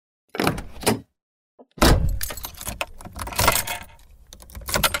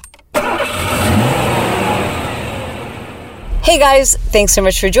Hey guys, thanks so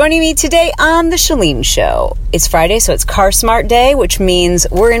much for joining me today on The Chalene Show. It's Friday, so it's Car Smart Day, which means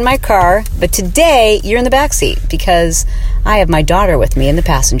we're in my car, but today you're in the back seat because I have my daughter with me in the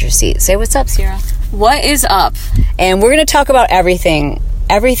passenger seat. Say what's up, Cierra. What is up? And we're going to talk about everything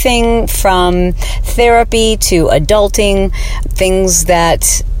from therapy to adulting, things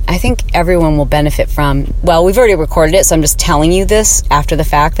that I think everyone will benefit from. Well, we've already recorded it, so I'm just telling you this after the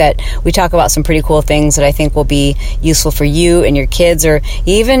fact that we talk about some pretty cool things that I think will be useful for you and your kids, or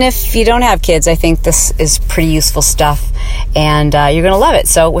even if you don't have kids, I think this is pretty useful stuff, and you're going to love it.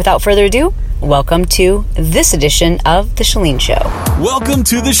 So without further ado, welcome to this edition of The Chalene Show. Welcome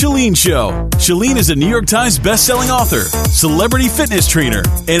to The Chalene Show. Chalene is a New York Times bestselling author, celebrity fitness trainer,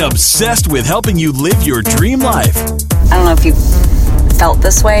 and obsessed with helping you live your dream life. I don't know if you've felt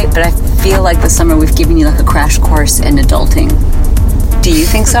this way, but I feel like this summer we've given you like a crash course in adulting. Do you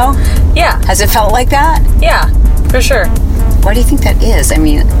think so? Yeah. Has it felt like that? Yeah, for sure. Why do you think that is? I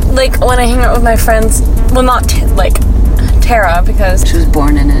mean, like when I hang out with my friends, well, not Tara, because she was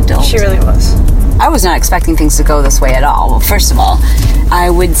born an adult. She really was. I was not expecting things to go this way at all. Well, first of all,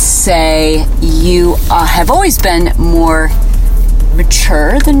 I would say you have always been more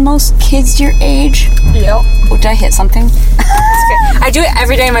mature than most kids your age. Yep. Oh, did I hit something? I do it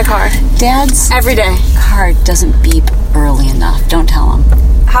every day in my car. Dad's every day car doesn't beep early enough. Don't tell him.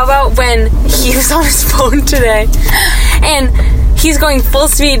 How about when he was on his phone today and he's going full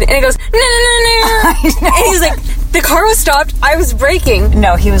speed and it goes no. And he's like, the car was stopped, I was braking.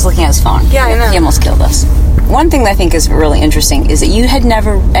 No, he was looking at his phone. Yeah, I know. He almost killed us. One thing that I think is really interesting is that you had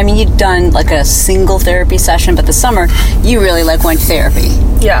never, you'd done like a single therapy session, but this summer you really went to therapy.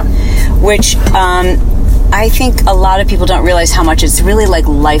 Yeah. Which I think a lot of people don't realize how much it's really like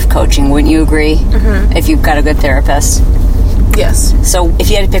life coaching, wouldn't you agree? Mm-hmm. If you've got a good therapist. Yes. So if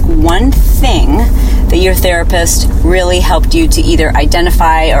you had to pick one thing that your therapist really helped you to either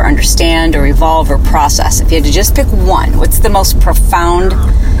identify or understand or evolve or process, if you had to just pick one, what's the most profound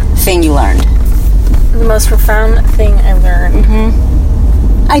thing you learned? The most profound thing I learned?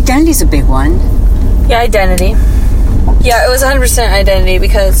 Mm-hmm. Identity's a big one. Yeah, identity. Yeah, it was 100% identity,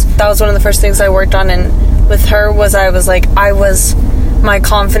 because that was one of the first things I worked on, and with her was my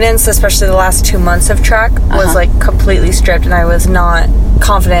confidence, especially the last 2 months of track, was completely stripped, and I was not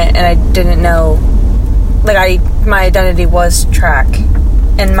confident, and I didn't know, my identity was track.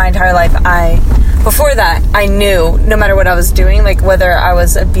 And my entire life, before that, I knew no matter what I was doing, whether I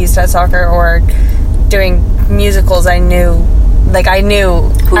was a beast at soccer or doing musicals, I knew who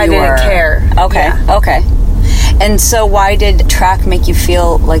I didn't care. Okay, yeah. Okay. And so why did track make you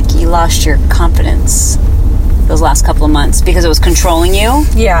feel like you lost your confidence those last couple of months? Because it was controlling you?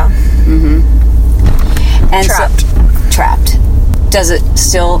 Yeah. Mm-hmm. And trapped. Does it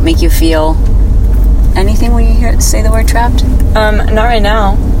still make you feel anything when you say the word trapped? Not right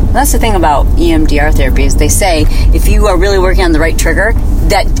now. That's the thing about EMDR therapy is they say if you are really working on the right trigger,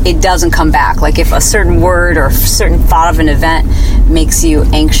 that it doesn't come back. Like if a certain word or a certain thought of an event makes you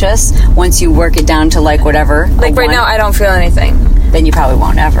anxious, once you work it down to whatever. Right now I don't feel anything. Then you probably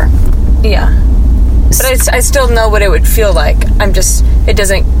won't ever. Yeah. But I still know what it would feel like. It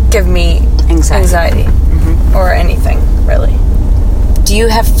doesn't give me anxiety or anything, really. Do you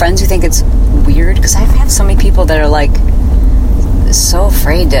have friends who think it's weird? Because I've had so many people that are so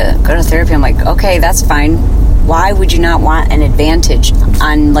afraid to go to therapy. I'm like, okay, that's fine. Why would you not want an advantage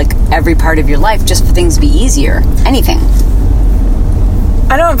on every part of your life just for things to be easier? Anything.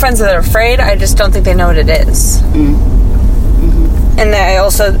 I don't have friends that are afraid. I just don't think they know what it is. Mm-hmm. And I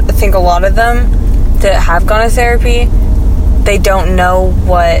also think a lot of them that have gone to therapy, they don't know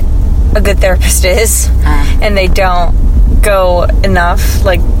what a good therapist is, and they don't go enough,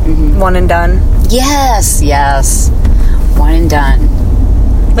 one and done. Yes. One and done.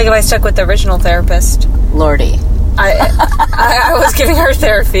 If I stuck with the original therapist, Lordy, I was giving her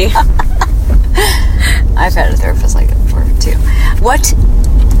therapy. I've had a therapist like it before too. What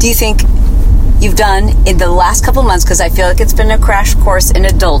do you think you've done in the last couple of months? Because I feel like it's been a crash course in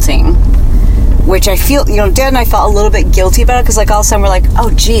adulting, which I feel, Dad and I felt a little bit guilty about it, because all of a sudden we're like, oh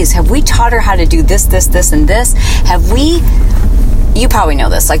geez, have we taught her how to do this, and this? Have we? You probably know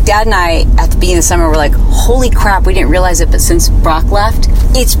this. Dad and I, at the beginning of the summer, were like, holy crap, we didn't realize it, but since Brock left,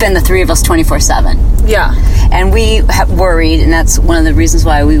 it's been the three of us 24/7. Yeah. And we worried, and that's one of the reasons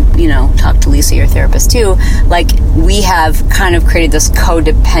why we, talked to Lisa, your therapist, too. We have kind of created this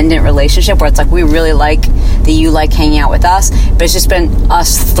codependent relationship where it's we really like that you like hanging out with us, but it's just been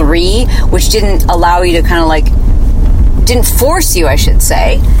us three, which didn't allow you to kind of didn't force you, I should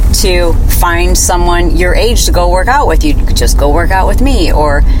say, to find someone your age to go work out with. You could just go work out with me,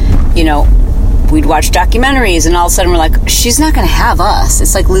 or, we'd watch documentaries, and all of a sudden we're like, she's not going to have us.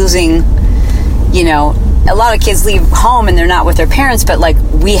 It's like losing, you know, a lot of kids leave home and they're not with their parents, but like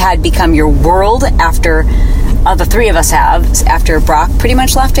we had become your world after, the three of us have, after Brock pretty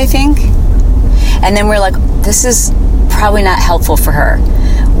much left, I think. And then we're like, this is probably not helpful for her.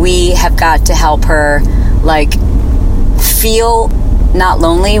 We have got to help her, like, feel not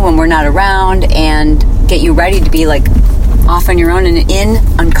lonely when we're not around and get you ready to be, like, off on your own and in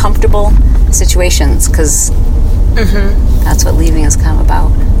uncomfortable situations, because that's what leaving is kind of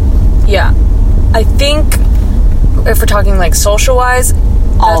about. Yeah. I think if we're talking, like, social-wise...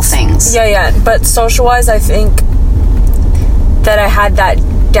 All things. Yeah. But social-wise, I think that I had that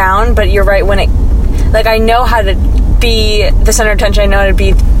down, but you're right, when it... Like, I know how to be the center of attention. I know how to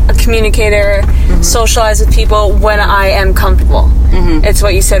be a communicator, socialize with people when I am comfortable. It's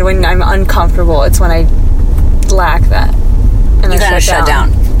what you said, when I'm uncomfortable. It's when I lack that. And you kind of shut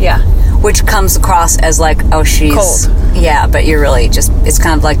down. Yeah. Which comes across as like, oh, she's... Cold. Yeah, but you're really just... It's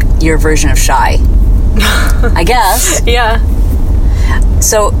kind of like your version of shy. I guess. Yeah.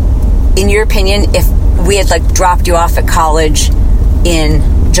 So, in your opinion, if we had, like, dropped you off at college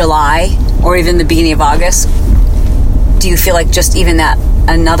in July or even the beginning of August, do you feel like just even that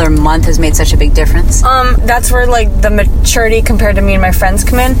another month has made such a big difference? That's where, like, the maturity compared to me and my friends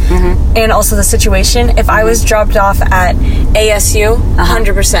come in, and also the situation. If I was dropped off at ASU,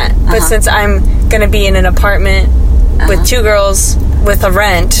 100%. But since I'm going to be in an apartment with two girls with a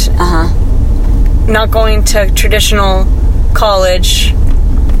rent, not going to traditional college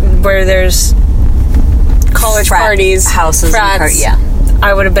where there's college parties, houses, frats,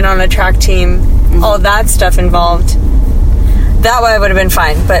 I would have been on a track team, all that stuff involved. That way I would have been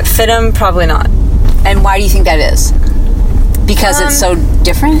fine, but FITM, probably not. And why do you think that is? Because it's so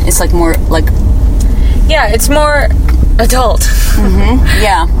different? It's like more like... Yeah, it's more adult.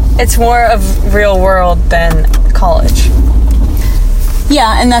 Yeah. It's more of real world than college.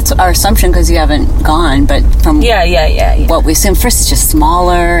 Yeah, and that's our assumption because you haven't gone, but from Yeah. what we assume, first it's just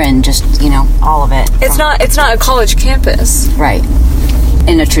smaller and just, you know, all of it. It's not a college campus. Right.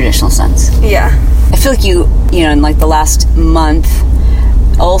 In a traditional sense. Yeah. I feel like you know, in like the last month,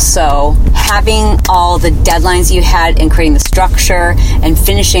 also having all the deadlines you had and creating the structure and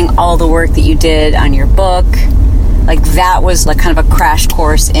finishing all the work that you did on your book, like that was like kind of a crash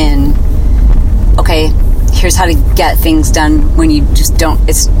course in, okay, here's how to get things done when you just don't,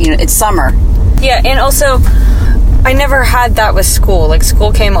 it's, you know, it's summer. Yeah, and also, I never had that with school. Like,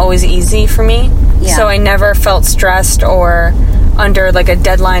 school came always easy for me. Yeah. So I never felt stressed or under, like, a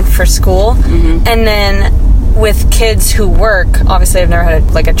deadline for school. And then with kids who work, obviously I've never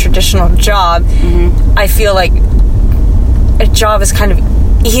had, a traditional job. I feel like a job is kind of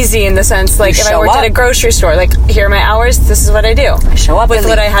easy in the sense, like, if I worked at a grocery store, like, here are my hours, this is what I do. I show up. With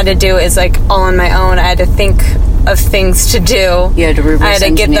what I had to do is, like, all on my own. I had to think of things to do. You had to reverse I had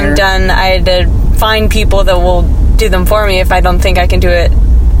to get them done. I had to find people that will do them for me if I don't think I can do it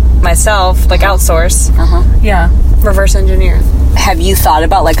myself, like outsource. Yeah. Reverse engineer. Have you thought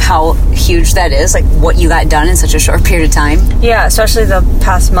about, like, how huge that is? Like, what you got done in such a short period of time? Yeah, especially the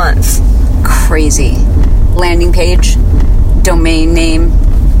past months. Crazy. Landing page, domain name,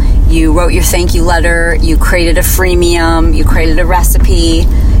 you wrote your thank you letter, you created a freemium, you created a recipe,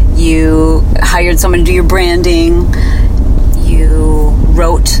 you hired someone to do your branding, you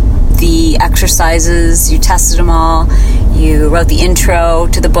wrote the exercises, you tested them all, you wrote the intro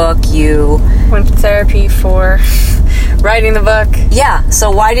to the book, you went to therapy for writing the book. Yeah, so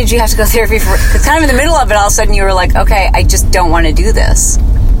why did you have to go to therapy for, because kind of in the middle of it, all of a sudden you were like, okay, I just don't want to do this.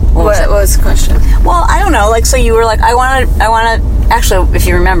 What was the question? Well, I don't know, like, so you were like, I want to, actually, if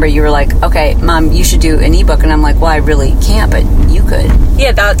you remember, you were like, okay, Mom, you should do an ebook, and I'm like, well, I really can't, but you could.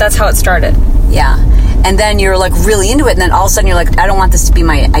 Yeah, that's how it started. Yeah. And then you're like really into it, and then all of a sudden you're like, I don't want this to be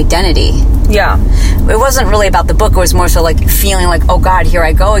my identity. Yeah. It wasn't really about the book, it was more so like feeling like, oh God, here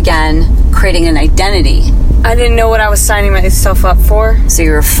I go again, creating an identity. I didn't know what I was signing myself up for. So you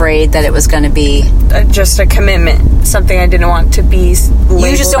were afraid that it was going to be... just a commitment, something I didn't want to be labeled.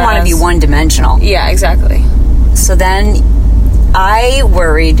 You just don't want to be one-dimensional. Yeah, exactly. So then I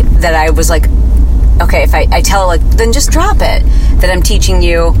worried that I was like, okay, if I tell her, like, then just drop it, that I'm teaching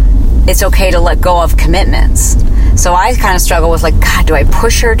you it's okay to let go of commitments. So I kind of struggle with, like, God, do I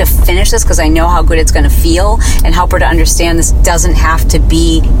push her to finish this because I know how good it's going to feel, and help her to understand this doesn't have to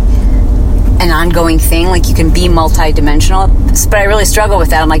be an ongoing thing, like you can be multi-dimensional. But I really struggle with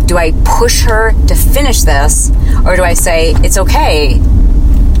that. I'm like, do I push her to finish this, or do I say it's okay,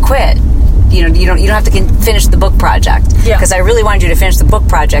 quit? You know, you don't have to finish the book project. Yeah. Because I really wanted you to finish the book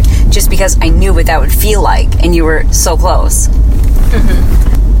project just because I knew what that would feel like, and you were so close.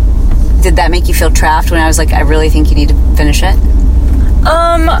 Did that make you feel trapped when I was like, I really think you need to finish it?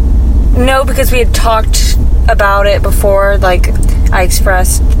 No, because we had talked about it before. Like, I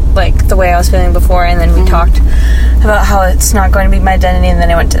expressed, like, the way I was feeling before, and then we talked about how it's not going to be my identity, and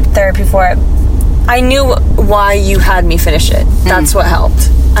then I went to therapy for it. I knew why you had me finish it. That's what helped.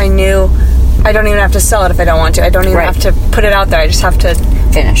 I knew I don't even have to sell it if I don't want to. I don't even have to put it out there. I just have to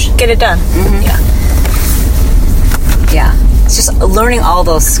finish. Get it done. Yeah. It's just learning all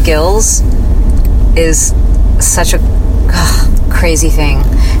those skills is such a crazy thing,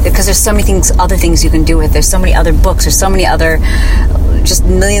 because there's so many other things you can do with. There's so many other books. There's so many other, just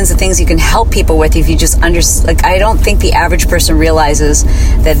millions of things you can help people with if you just like, I don't think the average person realizes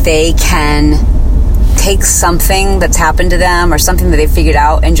that they can take something that's happened to them or something that they figured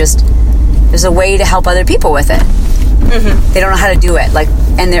out and just, there's a way to help other people with it. They don't know how to do it. Like,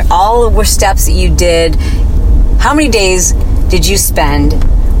 and they're all were steps that you did. How many days did you spend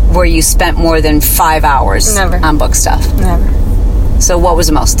where you spent more than 5 hours on book stuff? Never. So what was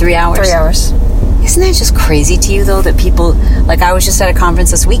the most? 3 hours? 3 hours. Isn't that just crazy to you, though, that people, like, I was just at a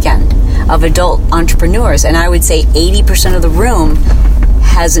conference this weekend of adult entrepreneurs, and I would say 80% of the room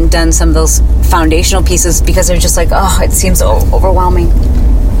hasn't done some of those foundational pieces because they're just like, oh, it seems so overwhelming.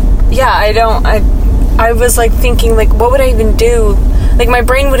 Yeah, I was, like, thinking, like, what would I even do? Like, my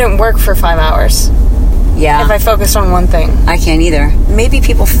brain wouldn't work for 5 hours. Yeah. If I focused on one thing. I can't either. Maybe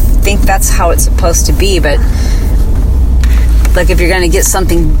people think that's how it's supposed to be, but like, if you're going to get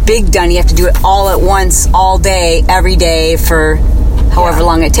something big done, you have to do it all at once, all day, every day, for however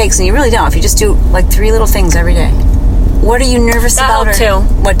long it takes, and you really don't. If you just do, like, 3 little things every day. What are you nervous about? That helped,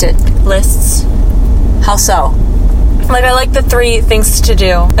 too. What did? Lists. How so? Like, I like the 3 things to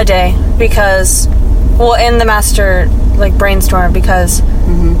do a day, because, well, in the master, like, brainstorm, because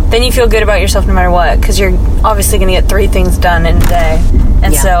then you feel good about yourself no matter what, because you're obviously going to get 3 things done in a day,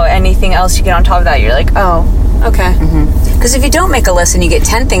 and so anything else you get on top of that, you're like, oh, okay. Because if you don't make a list and you get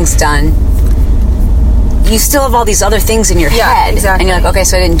 10 things done, you still have all these other things in your head. Exactly. And you're like, okay,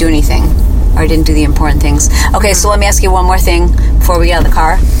 so I didn't do anything. Or I didn't do the important things. Okay, so let me ask you one more thing before we get out of the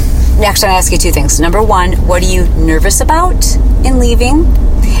car. Actually, I'm going to ask you 2 things. Number 1, what are you nervous about in leaving?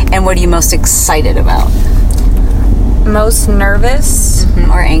 And what are you most excited about? Most nervous?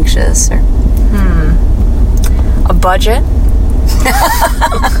 Or anxious? Or A budget?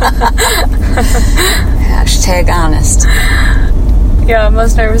 Hashtag honest. Yeah,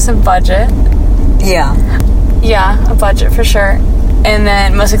 most nervous in budget. Yeah. Yeah, a budget for sure. And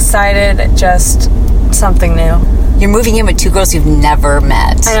then most excited, just something new. You're moving in with 2 girls you've never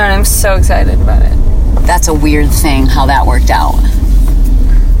met. I know, and I'm so excited about it. That's a weird thing, how that worked out.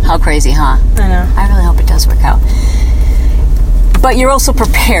 How crazy, huh? I know. I really hope it does work out. But you're also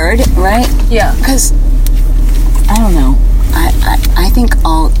prepared, right? Yeah. Because, I don't know, I think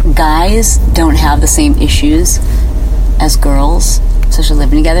all guys don't have the same issues as girls, especially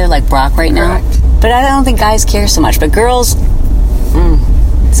living together, like Brock right now. Correct. But I don't think guys care so much. But girls,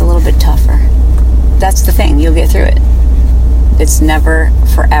 it's a little bit tougher. That's the thing. You'll get through it. It's never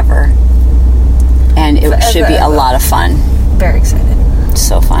forever. And it should be a lot of fun. Very excited.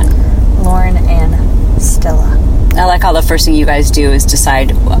 So fun. Lauren and Stella. I like how the first thing you guys do is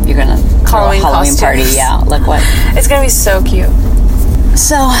decide you're going to throw a Halloween party. Yeah, like what? It's going to be so cute.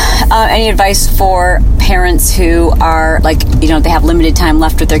 So, any advice for parents who are, like, you know, they have limited time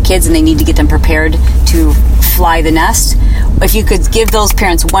left with their kids and they need to get them prepared to fly the nest? If you could give those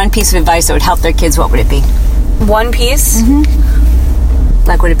parents one piece of advice that would help their kids, what would it be? One piece?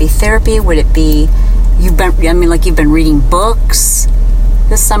 Like, would it be therapy? Would it be, you've been reading books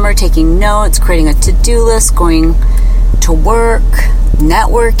this summer, taking notes, creating a to-do list, going to work,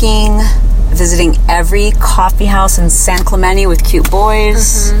 networking, visiting every coffee house in San Clemente with cute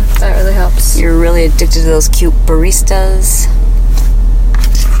boys. That really helps. You're really addicted to those cute baristas.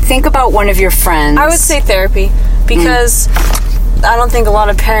 Think about one of your friends. I would say therapy, because I don't think a lot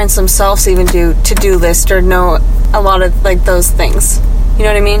of parents themselves even do to-do list or know a lot of, like, those things. You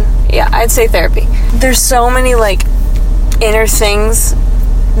know what I mean? Yeah, I'd say therapy. There's so many, like, inner things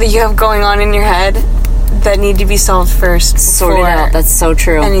that you have going on in your head that need to be solved first. Sorted out. That's so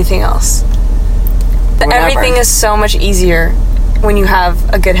true. Anything else. Whatever. Everything is so much easier when you have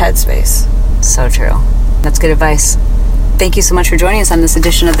a good headspace. So true. That's good advice. Thank you so much for joining us on this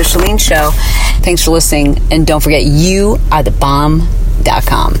edition of The Chalene Show. Thanks for listening. And don't forget,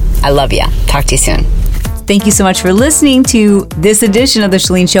 youarethebomb.com. I love ya. Talk to you soon. Thank you so much for listening to this edition of The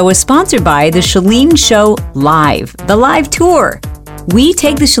Chalene Show. Was sponsored by The Chalene Show Live, the live tour. We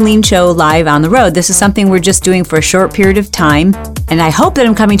take The Chalene Show live on the road. This is something we're just doing for a short period of time, and I hope that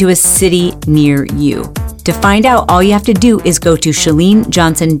I'm coming to a city near you. To find out, all you have to do is go to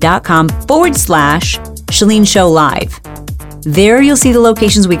ChaleneJohnson.com/Chalene Show Live. There you'll see the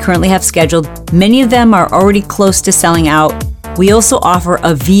locations we currently have scheduled. Many of them are already close to selling out. We also offer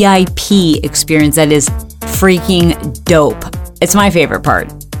a VIP experience that is freaking dope. It's my favorite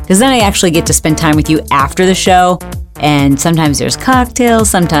part, because then I actually get to spend time with you after the show. And sometimes there's cocktails,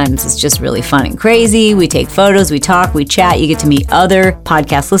 sometimes it's just really fun and crazy. We take photos, we talk, we chat. You get to meet other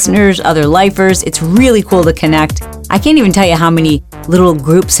podcast listeners, other lifers. It's really cool to connect. I can't even tell you how many little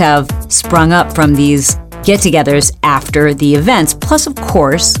groups have sprung up from these get-togethers after the events. Plus, of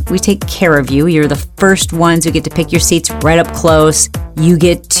course, we take care of you. You're the first ones who get to pick your seats right up close. You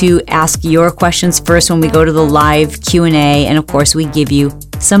get to ask your questions first when we go to the live Q&A. And of course, we give you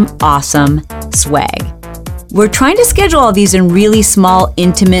some awesome swag. We're trying to schedule all these in really small,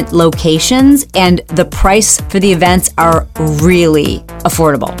 intimate locations, and the price for the events are really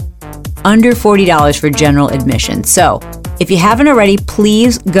affordable. Under $40 for general admission. So if you haven't already,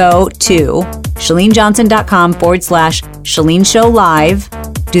 please go to ChaleneJohnson.com/Chalene Show Live.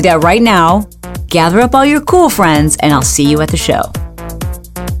 Do that right now. Gather up all your cool friends, and I'll see you at the show.